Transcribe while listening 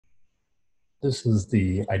This is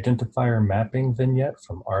the Identifier mapping vignette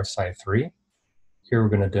from RCy3. Here we're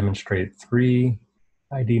going to demonstrate 3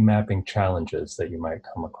 ID mapping challenges that you might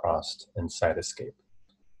come across in Cytoscape.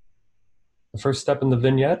 The first step in the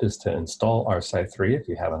vignette is to install RCy3 if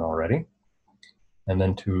you haven't already, and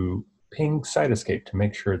then to ping Cytoscape to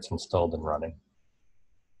make sure it's installed and running.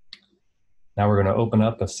 Now we're going to open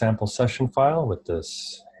up a sample session file with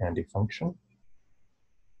this handy function.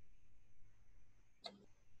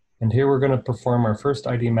 And here we're going to perform our first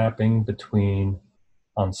ID mapping between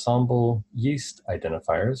ensemble yeast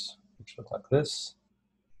identifiers, which look like this,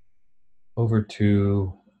 over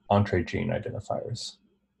to entree gene identifiers.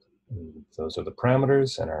 And those are the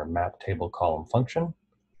parameters in our map table column function.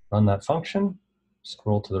 Run that function,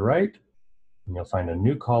 scroll to the right, and you'll find a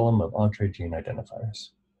new column of entree gene identifiers.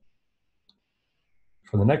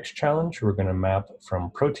 For the next challenge, we're going to map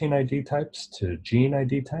from protein ID types to gene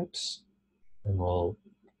ID types, and we'll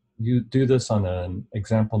do this on an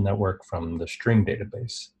example network from the string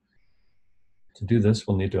database. To do this,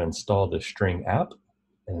 we'll need to install the string app.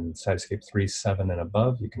 In Cytoscape 3.7 and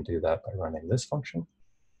above, you can do that by running this function.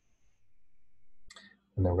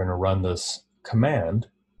 And then we're going to run this command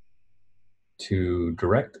to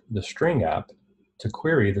direct the string app to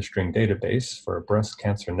query the string database for a breast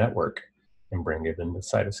cancer network and bring it into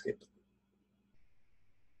Cytoscape.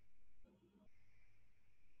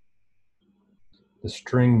 The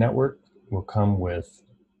string network will come with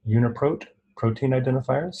uniprot protein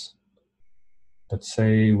identifiers. Let's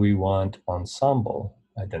say we want ensemble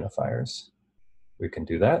identifiers. We can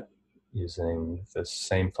do that using this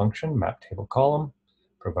same function, map table column,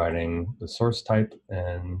 providing the source type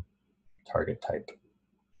and target type.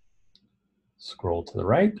 Scroll to the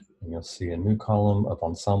right, and you'll see a new column of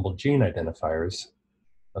ensemble gene identifiers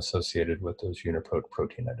associated with those uniprot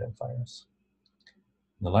protein identifiers.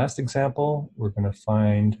 In the last example, we're going to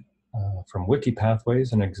find from Wiki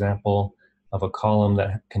Pathways an example of a column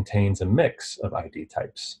that contains a mix of ID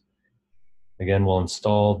types. Again, we'll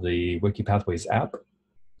install the Wiki Pathways app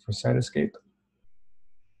for Cytoscape,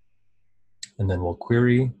 and then we'll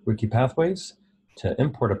query Wiki Pathways to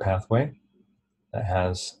import a pathway that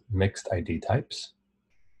has mixed ID types.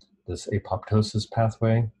 This apoptosis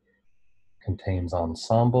pathway contains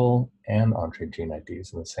ensemble and entree gene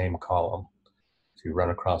IDs in the same column. If you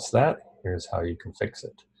run across that, here's how you can fix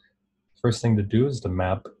it. First thing to do is to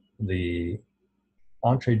map the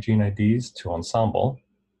entree gene IDs to ensemble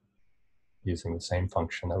using the same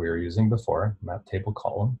function that we were using before, map table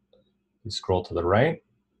column. You scroll to the right,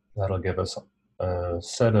 that'll give us a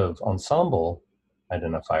set of ensemble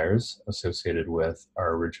identifiers associated with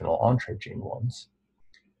our original entree gene ones.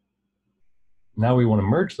 Now we want to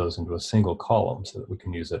merge those into a single column so that we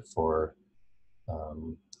can use it for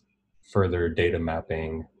further data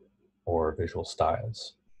mapping or visual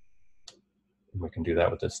styles. And we can do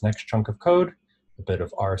that with this next chunk of code, a bit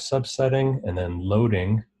of R subsetting, and then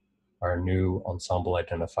loading our new ensemble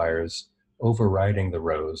identifiers, overriding the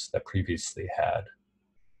rows that previously had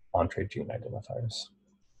entree gene identifiers.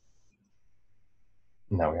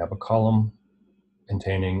 Now we have a column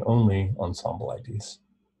containing only ensemble IDs.